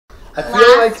I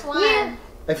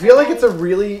feel like it's a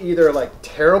really either like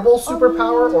terrible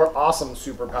superpower or awesome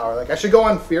superpower. Like I should go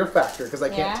on Fear Factor because I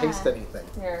can't taste anything.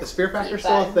 Is Fear Factor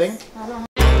still a thing? I don't know.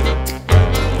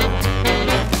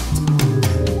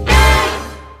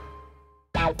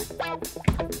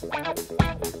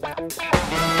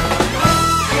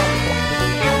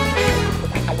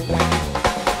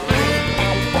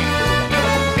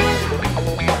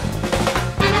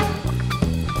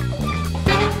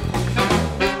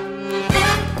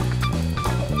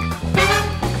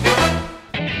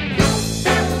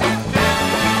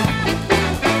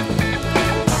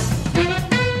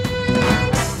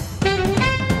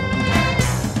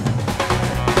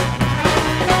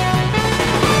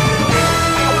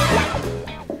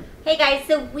 Hey guys,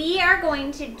 so we are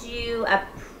going to do a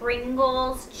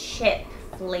Pringles chip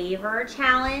flavor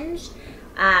challenge.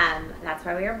 That's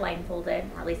why we are blindfolded,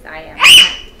 or at least I am. I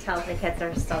can't tell if the kids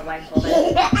are still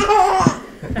blindfolded. I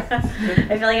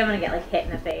feel like I'm gonna get like hit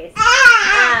in the face.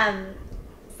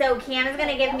 So Cam is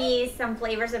gonna give me some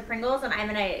flavors of Pringles, and I'm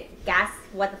gonna guess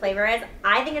what the flavor is.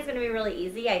 I think it's gonna be really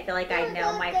easy. I feel like I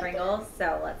know my Pringles,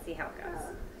 so let's see how it goes.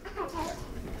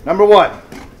 Number 1.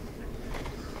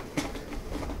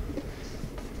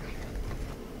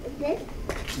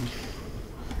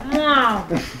 No.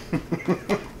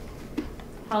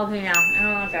 Jalapeno. I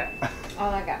don't like it. I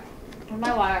like it. Where's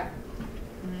my water?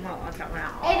 No, I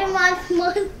don't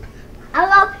want it. I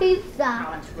love pizza. That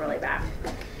one's really bad.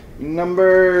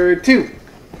 Number 2.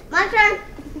 My turn.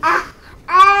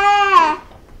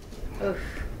 Oof.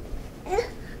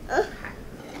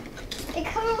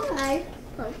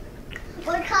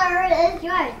 What color is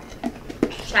yours?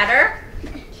 Cheddar.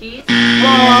 Cheese.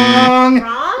 Wrong.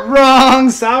 Wrong? Wrong.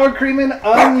 Sour cream and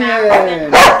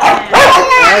onion.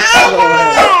 Excellent.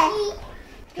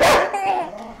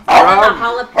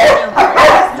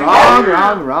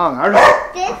 Wrong. All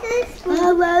right. This is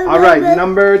All right.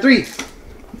 Number 3.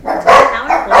 That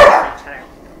one's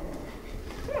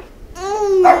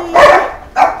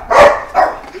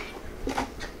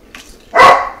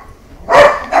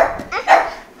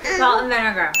salt and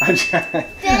vinegar. I'm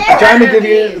trying to give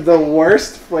you the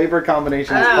worst flavor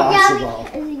combinations possible.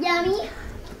 Is it yummy?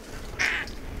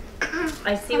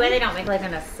 I see why they don't make like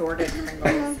an assorted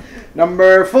Pringles.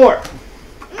 Number 4.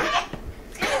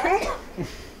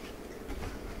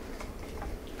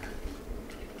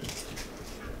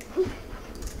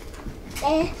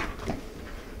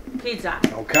 Pizza.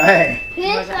 Okay.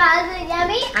 Pizza, is it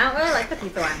yummy? I don't really like the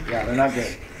pizza one. Yeah, they're not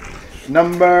good.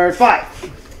 Number 5.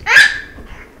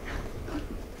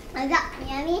 Is that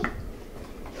yummy?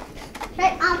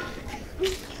 Right,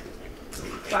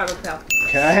 Barbecue.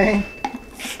 Okay.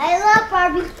 I love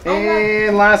barbecue.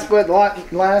 And last but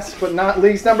not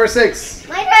least, number 6.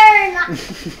 My turn.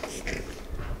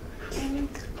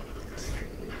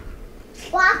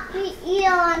 Watch me eat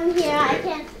on here. I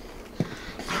can't.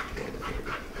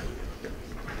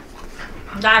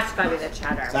 That's gotta be the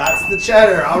cheddar. That's the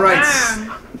cheddar. All right.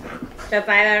 So 5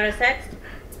 out of 6.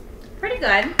 Pretty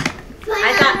good.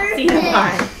 I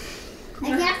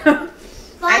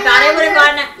thought it would have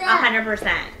gone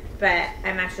 100%, but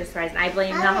I'm actually surprised. I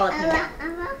blame the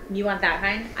jalapeno. You want that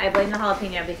kind? I blame the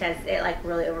jalapeno because it like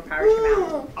really overpowers your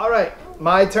mouth. All right.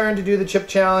 My turn to do the chip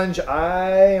challenge.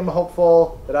 I am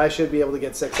hopeful that I should be able to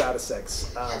get 6 out of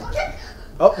 6.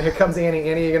 Oh, here comes Annie.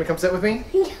 Annie, you gonna come sit with me?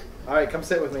 Yeah. All right, come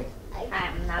sit with me.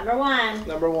 I'm number 1.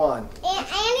 Number 1.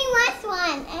 Annie wants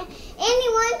one. Annie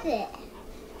wants it.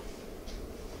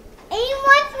 Annie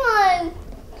wants one.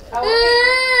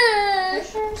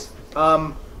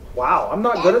 Wow, I'm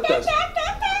not good at this.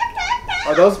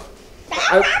 Are those?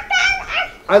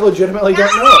 I legitimately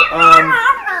don't know. I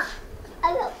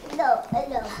don't know.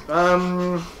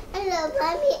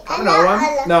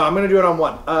 No, I'm gonna do it on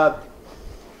 1.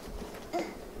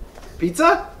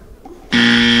 Pizza?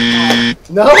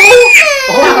 No.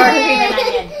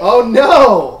 Oh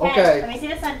no. Okay. Let me see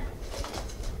this one.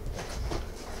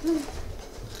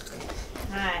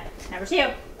 Alright, number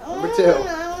 2. Number 2.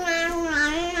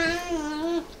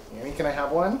 Annie, can I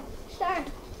have one? Sure.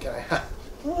 Can I have?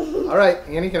 All right,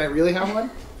 Annie, can I really have one?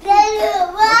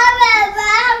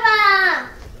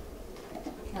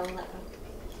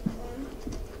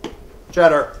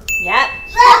 Cheddar. Yep.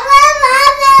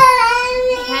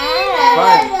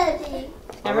 Fine.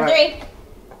 Number Alright. 3.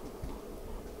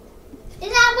 Is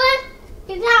that one?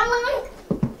 Is that one?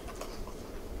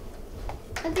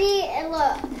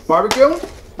 Look. Barbecue? Barbecue.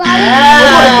 Oh my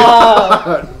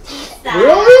God.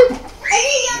 Really?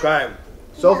 I Okay.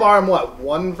 So far, I'm what?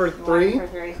 1 for 3? 1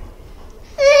 for 3. Is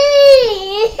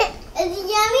it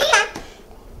yummy?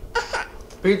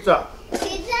 Pizza.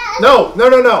 Pizza? No.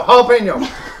 Jalapeno.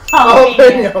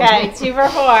 Jalapeno. Okay, 2 for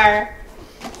 4.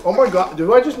 Oh my god,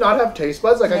 do I just not have taste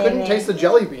buds? Like I couldn't taste the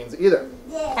jelly beans either.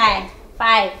 Okay,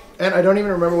 5. And I don't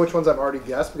even remember which ones I've already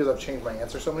guessed because I've changed my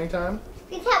answer so many times.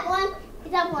 Pick up one.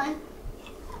 Pick up one.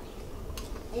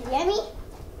 Is it yummy?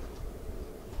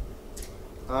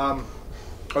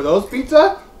 Are those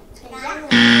pizza?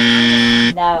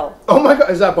 No. Oh my god,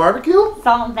 is that barbecue?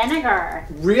 Salt and vinegar.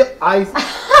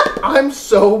 I'm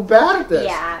so bad at this.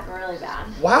 Yeah, really bad.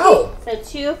 Wow. So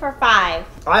 2 for 5.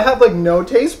 I have like no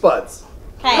taste buds.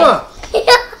 Okay. Huh.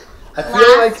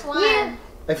 Last one.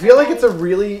 I feel like it's a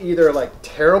really either like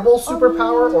terrible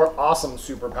superpower or awesome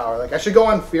superpower. Like I should go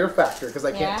on Fear Factor because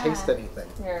I can't taste anything.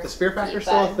 Is Fear Factor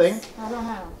still a thing? I don't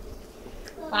know.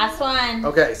 Last one.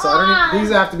 Okay, so I don't need,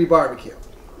 these have to be barbecue.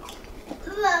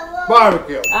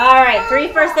 Barbecue. All right,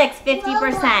 3 for 6,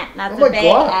 50%. That's Oh a my big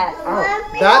god. F. Oh,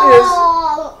 that is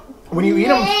when you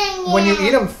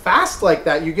eat them fast like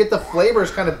that, you get the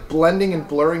flavors kind of blending and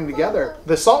blurring together.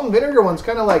 The salt and vinegar ones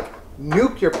kind of like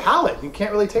nuke your palate. You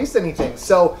can't really taste anything.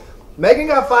 So Megan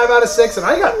got 5 out of 6 and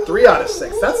I got 3 out of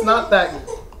 6. That's not that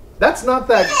great.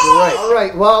 All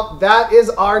right, well, that is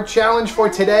our challenge for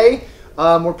today.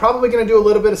 We're probably going to do a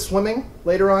little bit of swimming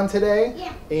later on today.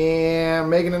 Yeah. And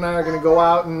Megan and I are going to go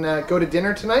out and go to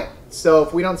dinner tonight. So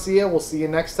if we don't see you, we'll see you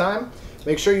next time.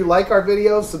 Make sure you like our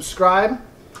videos, subscribe,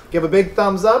 give a big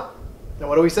thumbs up. And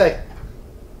what do we say?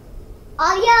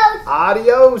 Adios.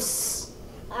 Adios.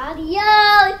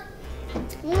 Adios.